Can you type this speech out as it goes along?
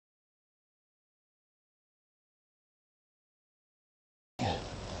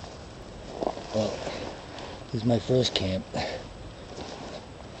Well, this is my first camp.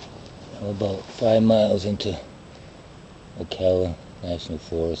 I'm about 5 miles into Ocala National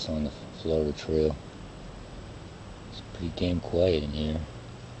Forest on the Florida Trail. It's pretty damn quiet in here.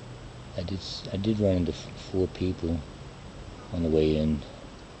 I did run into 4 people on the way in,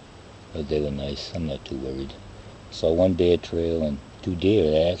 but they were nice. I'm not too worried. Saw 1 bear trail and 2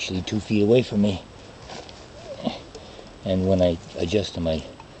 deer. They're actually 2 feet away from me. And when I adjusted my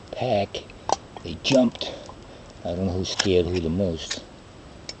pack, they jumped. I don't know who scared who the most.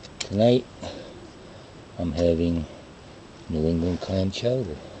 Tonight, I'm having New England clam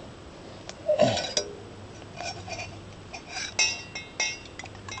chowder.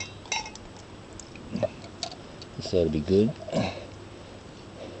 This ought to be good.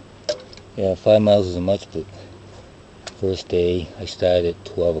 Yeah, 5 miles isn't much, but first day I started at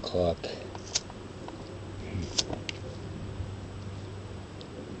 12 o'clock.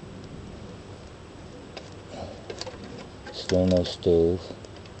 Still no stove.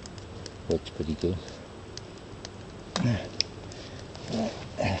 Works pretty good.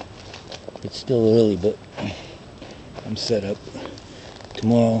 It's still early, but I'm set up.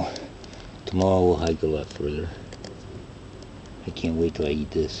 Tomorrow we'll hike a lot further. I can't wait till I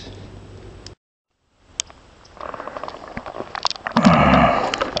eat this.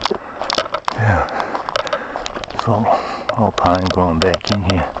 Yeah, it's all pine growing back in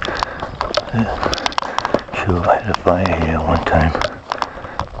here. Sure, I had a fire here one time.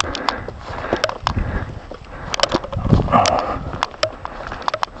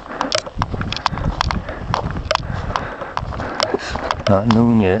 It's not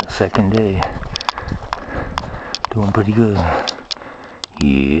noon yet, second day. Doing pretty good.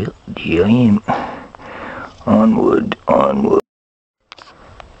 Yeah, I am. Onward, onward.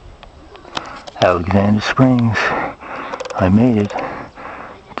 Alexander Springs. I made it.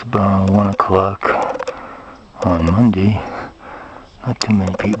 It's about 1 o'clock on Monday. Not too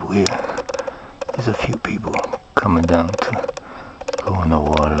many people here. There's a few people coming down to go in the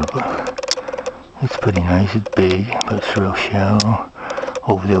water, but it's pretty nice. It's big, but it's real shallow.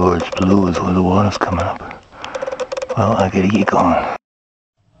 Over there where it's blue is where the water's coming up. Well, I gotta get going.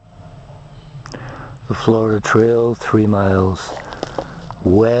 The Florida Trail, 3 miles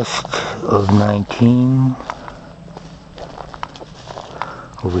west of 19.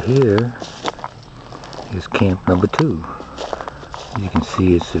 Over here is camp number 2. As you can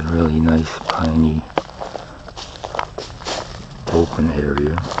see, it's a really nice piney open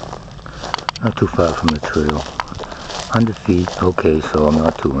area. Not too far from the trail. 100 feet, okay, so I'm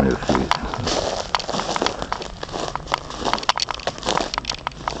not 200 feet.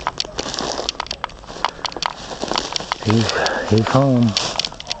 Here's home.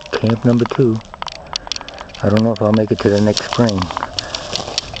 Camp number 2. I don't know if I'll make it to the next spring.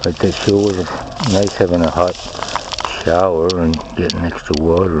 But that sure was nice having a hot shower and getting extra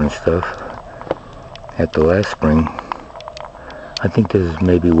water and stuff at the last spring. I think this is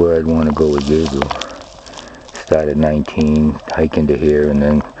maybe where I'd want to go with Gabriel. Start at 19, hike into here, and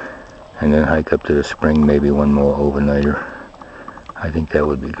then hike up to the spring, maybe one more overnighter. I think that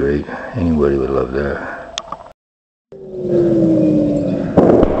would be great. Anybody would love that.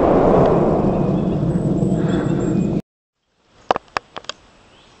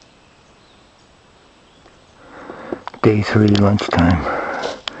 Day 3, lunchtime.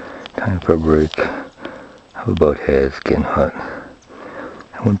 Time for a break. How about has getting hot?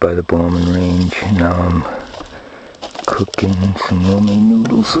 I went by the bombing range and now I'm cooking some romaine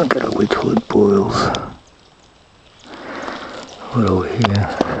noodles. I gotta wait till it boils. But over here,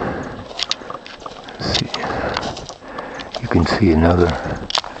 let's see. You can see another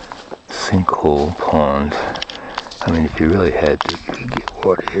sinkhole pond. I mean, if you really had to, you could get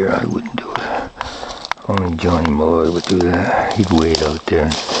water here. I wouldn't do it. Only Johnny Muller would do that. He'd wait out there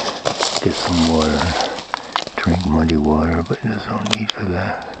and get some water, drink muddy water, but there's no need for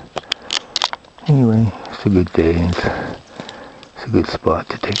that. Anyway, it's a good day. It's a good spot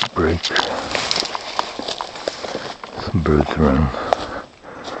to take a break. Some birds around.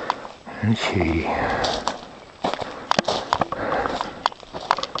 And it's shady.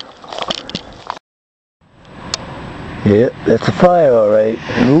 Yeah, that's a fire, alright.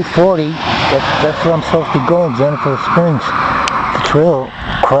 Route 40, that's where I'm supposed to be going, Jennifer Springs. The trail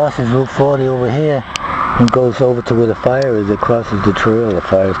crosses Route 40 over here and goes over to where the fire is. It crosses the trail. The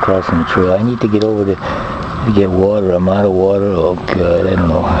fire's crossing the trail. I need to get over to get water. I'm out of water. Oh God, I don't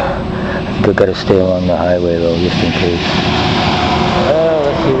know. I think I gotta stay along the highway though, just in case. Well,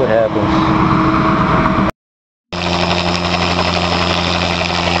 let's see what happens.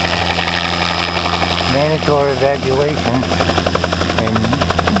 Mandatory evacuation in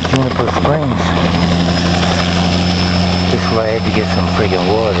Juniper Springs. This is where I had to get some friggin'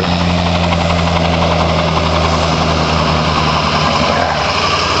 water.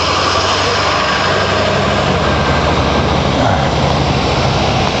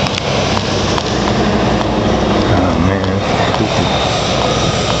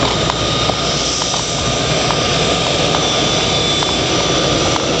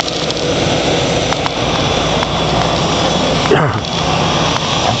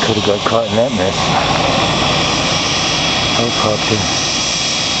 I could have got caught in that mess. Helicopter.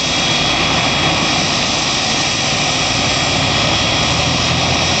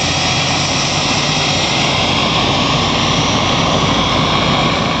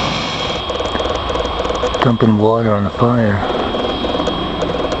 Dumping water on the fire.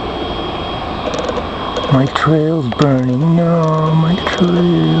 My trail's burning, no, my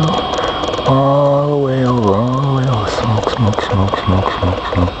trail. All the way over, all the way over. Smoke, smoke, smoke, smoke,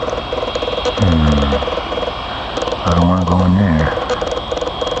 smoke, smoke. I don't want to go in there.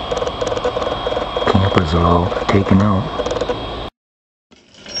 Campers are all taken out.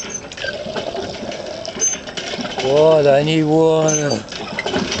 Water, I need water.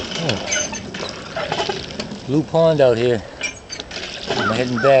 Oh. Blue pond out here. I'm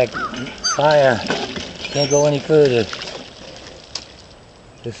heading back. Fire. Can't go any further.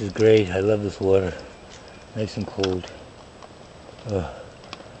 This is great. I love this water. Nice and cold. Oh,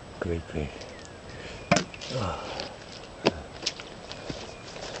 great, great. Oh.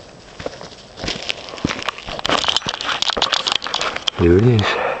 There it is.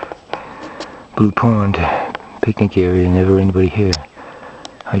 Blue Pond. Picnic area. Never anybody here.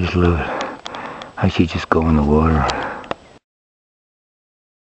 I just love it. I should just go in the water.